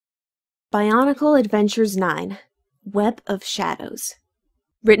BIONICLE Adventures 9 Web of Shadows.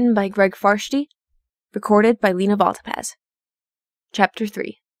 Written by Greg Farshty. Recorded by Lena Valtapaz. Chapter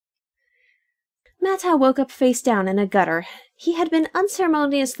 3. Matau woke up face down in a gutter. He had been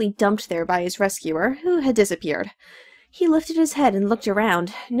unceremoniously dumped there by his rescuer, who had disappeared. He lifted his head and looked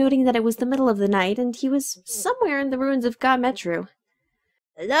around, noting that it was the middle of the night and he was somewhere in the ruins of Ga-Metru.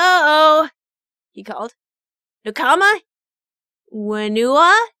 "Hello?" he called. "Nukama?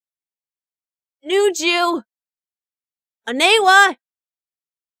 Wenua? Nuju? Anewa?"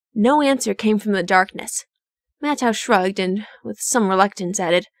 No answer came from the darkness. Matau shrugged and, with some reluctance,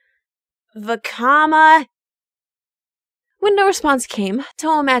 added, "Vakama?" When no response came,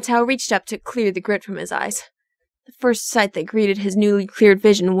 Toa Matau reached up to clear the grit from his eyes. The first sight that greeted his newly cleared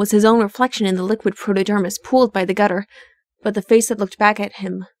vision was his own reflection in the liquid protodermis pooled by the gutter, but the face that looked back at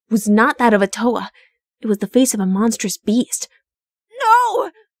him was not that of a Toa. It was the face of a monstrous beast. "No!"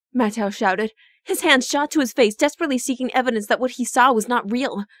 Matau shouted. His hands shot to his face, desperately seeking evidence that what he saw was not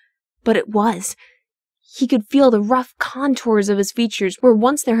real. But it was. He could feel the rough contours of his features where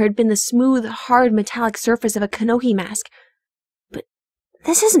once there had been the smooth, hard, metallic surface of a Kanohi mask. "But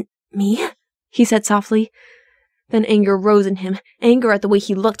this isn't me," he said softly. Then anger rose in him, anger at the way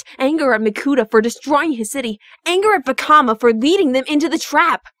he looked, anger at Mikuta for destroying his city, anger at Vakama for leading them into the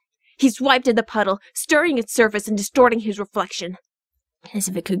trap. He swiped at the puddle, stirring its surface and distorting his reflection. As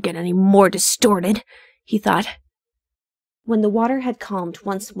if it could get any more distorted, he thought. When the water had calmed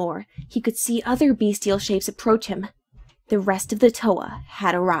once more, he could see other bestial shapes approach him. The rest of the Toa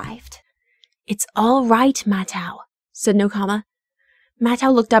had arrived. "It's all right, Matau," said Nokama.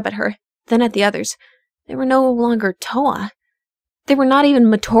 Matau looked up at her, then at the others. They were no longer Toa. They were not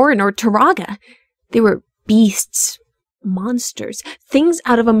even Matoran or Turaga. They were beasts, monsters, things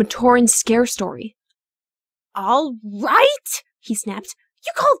out of a Matoran scare story. "All right?" he snapped.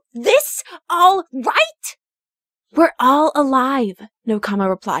 "You call this all right?" "We're all alive," Nokama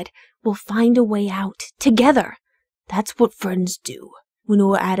replied. "We'll find a way out, together. That's what friends do,"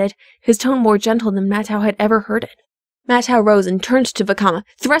 Wenua added, his tone more gentle than Matau had ever heard it. Matau rose and turned to Vakama,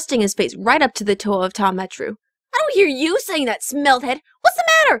 thrusting his face right up to the Toa of Ta-Metru. "I don't hear you saying that, Smelthead! What's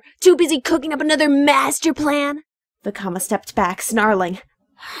the matter? Too busy cooking up another master plan?" Vakama stepped back, snarling.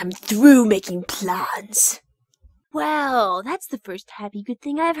 "I'm through making plans." "Well, that's the first happy good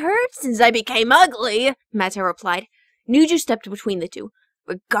thing I've heard since I became ugly," Matau replied. Nuju stepped between the two.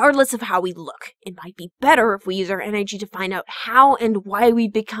 "Regardless of how we look, it might be better if we use our energy to find out how and why we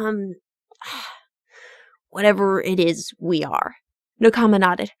become whatever it is we are." Nokama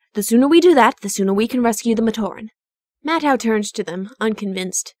nodded. "The sooner we do that, the sooner we can rescue the Matoran." Matau turned to them,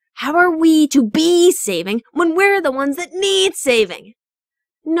 unconvinced. "How are we to be saving when we're the ones that need saving?"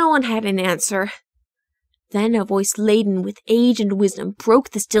 No one had an answer. Then a voice laden with age and wisdom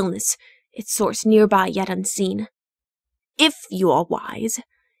broke the stillness, its source nearby yet unseen. "If you are wise,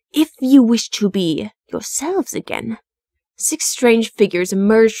 if you wish to be yourselves again." 6 strange figures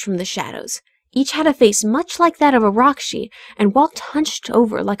emerged from the shadows. Each had a face much like that of a Rakshi, and walked hunched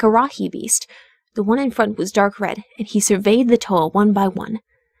over like a Rahi beast. The one in front was dark red, and he surveyed the Toa one by one.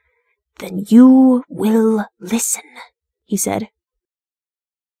 "Then you will listen," he said.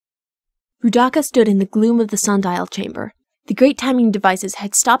 Rudaka stood in the gloom of the sundial chamber. The great timing devices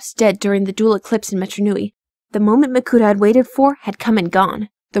had stopped dead during the dual eclipse in Metronui. The moment Mikuta had waited for had come and gone,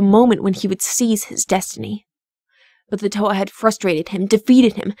 the moment when he would seize his destiny. But the Toa had frustrated him,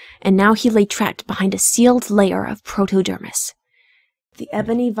 defeated him, and now he lay trapped behind a sealed layer of protodermis. The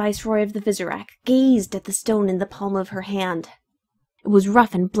ebony viceroy of the Visorak gazed at the stone in the palm of her hand. It was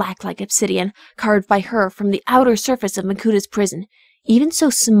rough and black like obsidian, carved by her from the outer surface of Mikuta's prison. Even so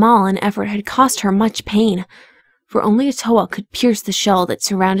small an effort had cost her much pain, for only a Toa could pierce the shell that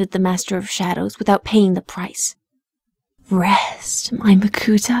surrounded the Master of Shadows without paying the price. "Rest, my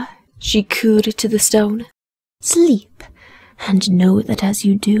Mikuta," she cooed to the stone. "Sleep, and know that as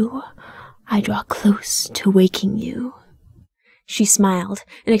you do, I draw close to waking you." She smiled,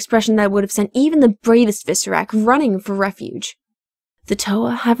 an expression that would have sent even the bravest Visorak running for refuge. "The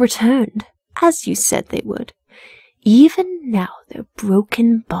Toa have returned, as you said they would. Even now their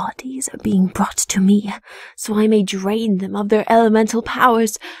broken bodies are being brought to me, so I may drain them of their elemental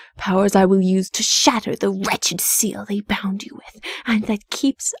powers I will use to shatter the wretched seal they bound you with, and that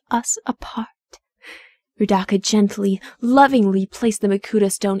keeps us apart." Rudaka gently, lovingly placed the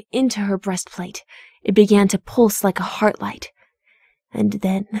Mikuta stone into her breastplate. It began to pulse like a heartlight. "And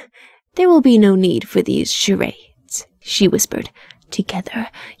then there will be no need for these charades," she whispered. "Together,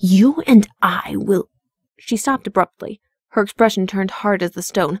 you and I will—" She stopped abruptly. Her expression turned hard as the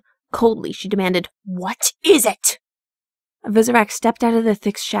stone. Coldly, she demanded, "What is it?" A Vizorak stepped out of the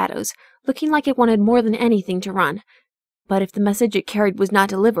thick shadows, looking like it wanted more than anything to run. But if the message it carried was not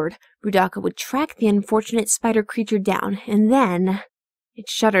delivered, Rudaka would track the unfortunate spider creature down, and then... It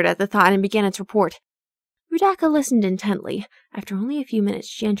shuddered at the thought and began its report. Rudaka listened intently. After only a few minutes,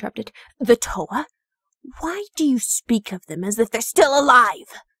 she interrupted. "The Toa? Why do you speak of them as if they're still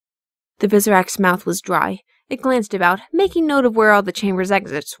alive?" The Vizorak's mouth was dry. It glanced about, making note of where all the chamber's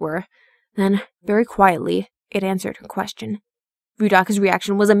exits were. Then, very quietly, it answered her question. Rudaka's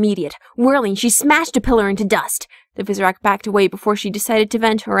reaction was immediate. Whirling, she smashed a pillar into dust. The Vizorak backed away before she decided to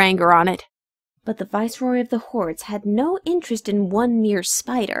vent her anger on it. But the Viceroy of the Hordes had no interest in one mere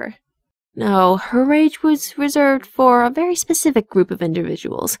spider. No, her rage was reserved for a very specific group of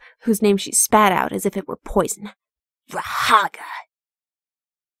individuals, whose names she spat out as if it were poison. Rahaga.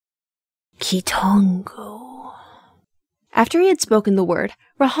 Kitongo. After he had spoken the word,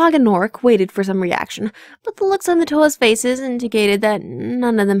 Rahaga and Norik waited for some reaction, but the looks on the Toa's faces indicated that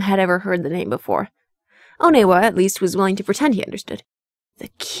none of them had ever heard the name before. Onewa, at least, was willing to pretend he understood. "The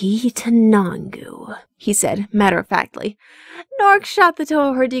Kitanangu," he said, matter-of-factly. Norik shot the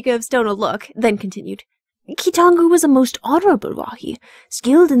Toa Hordika of Stone a look, then continued. "Kitangu was a most honorable Rahi,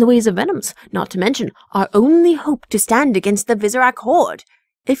 skilled in the ways of venoms, not to mention our only hope to stand against the Vizorak horde.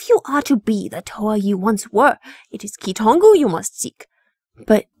 If you are to be the Toa you once were, it is Kitangu you must seek."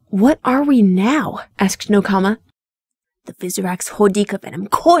 "But what are we now?" asked Nokama. "The Vizorak's Hordika venom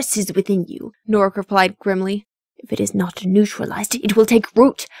courses within you," Norik replied grimly. "If it is not neutralized, it will take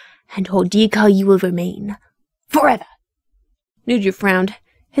root, and Hordika you will remain. Forever." Nuju frowned.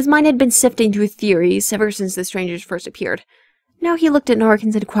 His mind had been sifting through theories ever since the strangers first appeared. Now he looked at Norik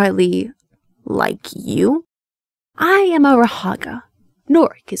and said quietly, "Like you?" "I am a Rahaga.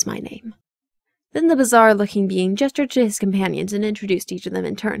 Norik is my name." Then the bizarre-looking being gestured to his companions and introduced each of them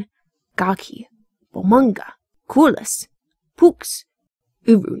in turn. "Gaki, Bomanga, Kulas, Pooks,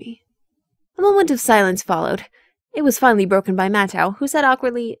 Uruni." A moment of silence followed. It was finally broken by Matau, who said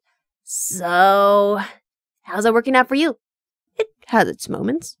awkwardly, "So, how's it working out for you?" "It has its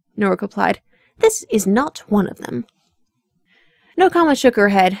moments," Norik replied. "This is not one of them." Nokama shook her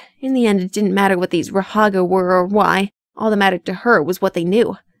head. In the end, it didn't matter what these Rahaga were or why. All that mattered to her was what they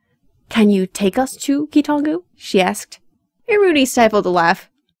knew. "Can you take us to Kitongu?" she asked. Iruni stifled a laugh.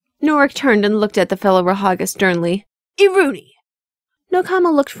 Norik turned and looked at the fellow Rahaga sternly. "Iruni!"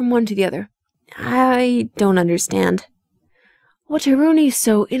 Nokama looked from one to the other. "I don't understand." "What Iruni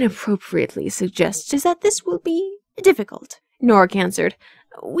so inappropriately suggests is that this will be difficult," Norik answered.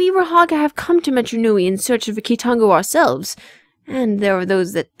 "We Rahaga have come to Metronui in search of a Kitongu ourselves, and there are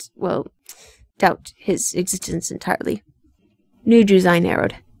those that, well, doubt his existence entirely." Nuju's eye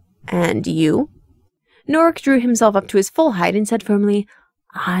narrowed. "And you?" Norik drew himself up to his full height and said firmly,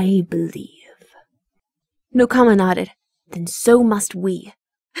 "I believe." Nokama nodded. "Then so must we."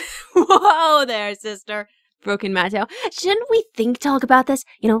 "Whoa there, sister," broke in Mateo. "Shouldn't we talk about this?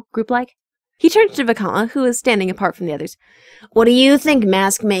 Group-like?" He turned to Vakama, who was standing apart from the others. "What do you think,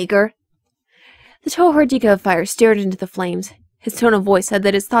 Mask Maker?" The Toa Hordika of Fire stared into the flames. His tone of voice said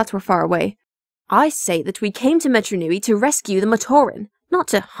that his thoughts were far away. "I say that we came to Metronui to rescue the Matoran, not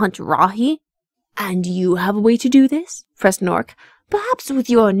to hunt Rahi." "And you have a way to do this?" pressed Norik. "Perhaps with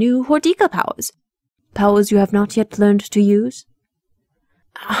your new Hordika powers. Powers you have not yet learned to use?"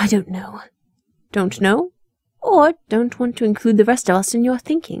 "I don't know." "Don't know? Or don't want to include the rest of us in your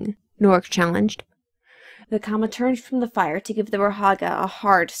thinking?" Norik challenged. Vakama turned from the fire to give the Rahaga a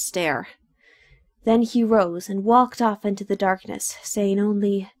hard stare. Then he rose and walked off into the darkness, saying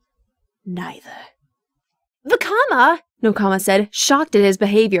only, "Neither." "Vakama!" Nokama said, shocked at his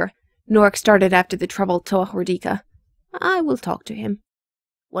behavior. Norik started after the troubled Toa Hordika. "I will talk to him."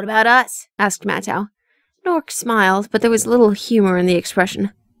 "What about us?" asked Matau. Norik smiled, but there was little humor in the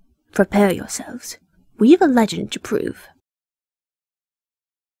expression. "Prepare yourselves. We have a legend to prove."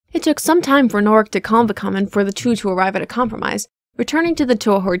 It took some time for Norik to calm Vakama and for the two to arrive at a compromise. Returning to the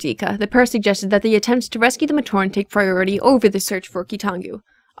Toa Hordika, the pair suggested that the attempts to rescue the Matoran take priority over the search for Kitangu.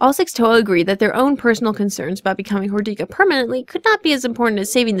 All six Toa agreed that their own personal concerns about becoming Hordika permanently could not be as important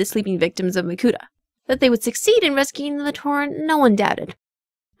as saving the sleeping victims of Makuta. That they would succeed in rescuing the Matoran, no one doubted.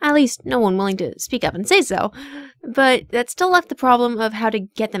 At least, no one willing to speak up and say so. But that still left the problem of how to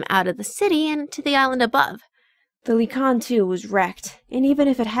get them out of the city and to the island above. The Likan, too, was wrecked, and even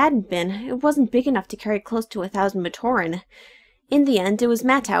if it hadn't been, it wasn't big enough to carry close to 1,000 Matoran. In the end, it was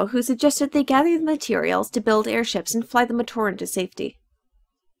Matau who suggested they gather the materials to build airships and fly the Matoran to safety.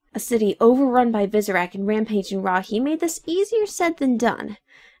 A city overrun by Vizorak and rampaging Rahi made this easier said than done.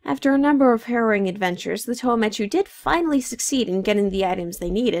 After a number of harrowing adventures, the Toa did finally succeed in getting the items they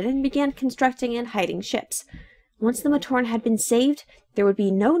needed and began constructing and hiding ships. Once the Matoran had been saved, there would be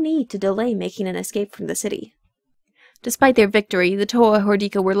no need to delay making an escape from the city. Despite their victory, the Toa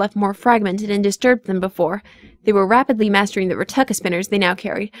Hordika were left more fragmented and disturbed than before. They were rapidly mastering the Ratuka spinners they now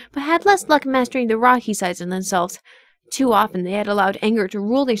carried, but had less luck mastering the Rahi sides in themselves. Too often they had allowed anger to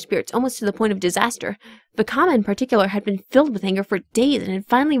rule their spirits almost to the point of disaster. Vakama in particular had been filled with anger for days and had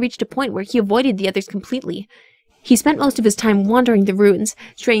finally reached a point where he avoided the others completely. He spent most of his time wandering the ruins,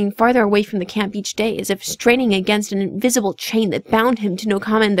 straying farther away from the camp each day, as if straining against an invisible chain that bound him to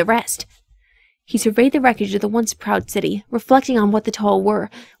Nokama and the rest. He surveyed the wreckage of the once proud city, reflecting on what the Toa were,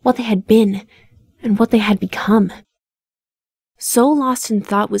 what they had been, and what they had become. So lost in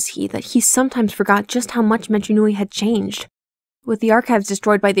thought was he that he sometimes forgot just how much Metru had changed. With the archives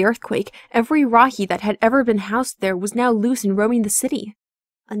destroyed by the earthquake, every Rahi that had ever been housed there was now loose and roaming the city.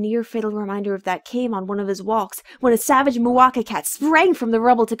 A near-fatal reminder of that came on one of his walks, when a savage Muwaka cat sprang from the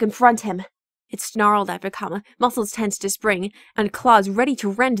rubble to confront him. It snarled at Vakama, muscles tense to spring, and claws ready to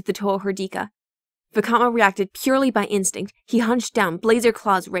rend the Toa Hordika. Vakama reacted purely by instinct. He hunched down, blazer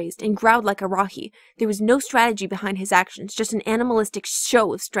claws raised, and growled like a Rahi. There was no strategy behind his actions, just an animalistic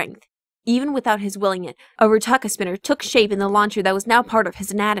show of strength. Even without his willing it, a Ratuka spinner took shape in the launcher that was now part of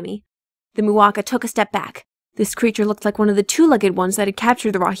his anatomy. The Muwaka took a step back. This creature looked like one of the two-legged ones that had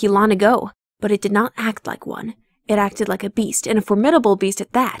captured the Rahi long ago, but it did not act like one. It acted like a beast, and a formidable beast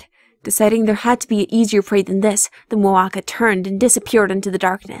at that. Deciding there had to be an easier prey than this, the Muwaka turned and disappeared into the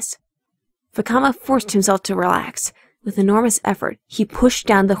darkness. Vakama forced himself to relax. With enormous effort, he pushed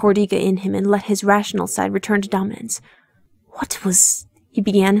down the Hordika in him and let his rational side return to dominance. "What was—" he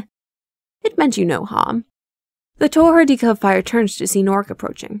began. "It meant you no harm." The Toa Hordika of Fire turned to see Norik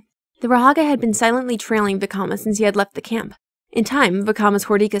approaching. The Rahaga had been silently trailing Vakama since he had left the camp. In time, Vakama's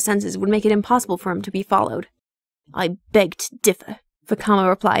Hordika senses would make it impossible for him to be followed. "I beg to differ," Vakama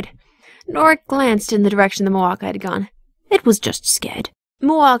replied. Norik glanced in the direction the Muwaka had gone. "It was just scared.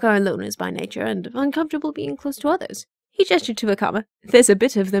 Muwaka are loners by nature, and uncomfortable being close to others." He gestured to Vakama. "There's a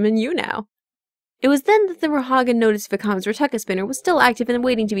bit of them in you now." It was then that the Rahaga noticed Vakama's Ratuka spinner was still active and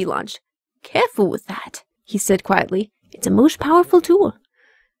waiting to be launched. "Careful with that," he said quietly. "It's a most powerful tool."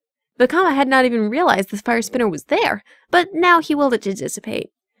 Vakama had not even realized the fire spinner was there, but now he willed it to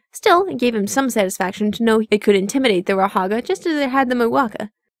dissipate. Still, it gave him some satisfaction to know it could intimidate the Rahaga just as it had the Muwaka.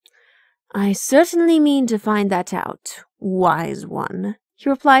 "I certainly mean to find that out, wise one," he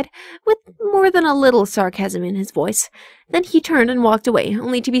replied, with more than a little sarcasm in his voice. Then he turned and walked away,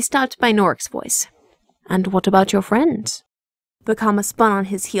 only to be stopped by Norik's voice. "And what about your friends?" Vakama spun on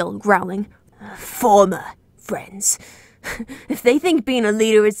his heel, growling. "Former friends. If they think being a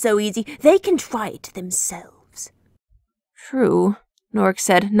leader is so easy, they can try it themselves." "True," Norik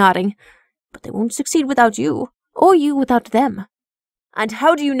said, nodding. "But they won't succeed without you, or you without them." "And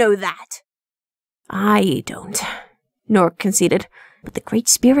how do you know that?" "I don't," Norik conceded, "but the Great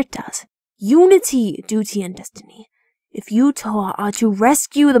Spirit does. Unity, duty, and destiny. If you Toa are to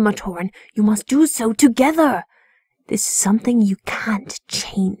rescue the Matoran, you must do so together. This is something you can't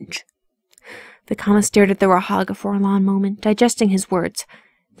change." Vakama stared at the Rahaga for a long moment, digesting his words.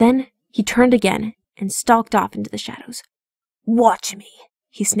 Then he turned again and stalked off into the shadows. "Watch me,"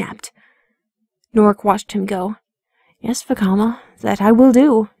 he snapped. Norik watched him go. "Yes, Vakama, that I will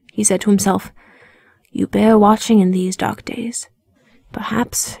do," he said to himself. "You bear watching in these dark days.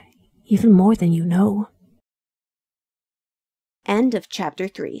 Perhaps even more than you know." End of Chapter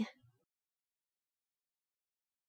 3.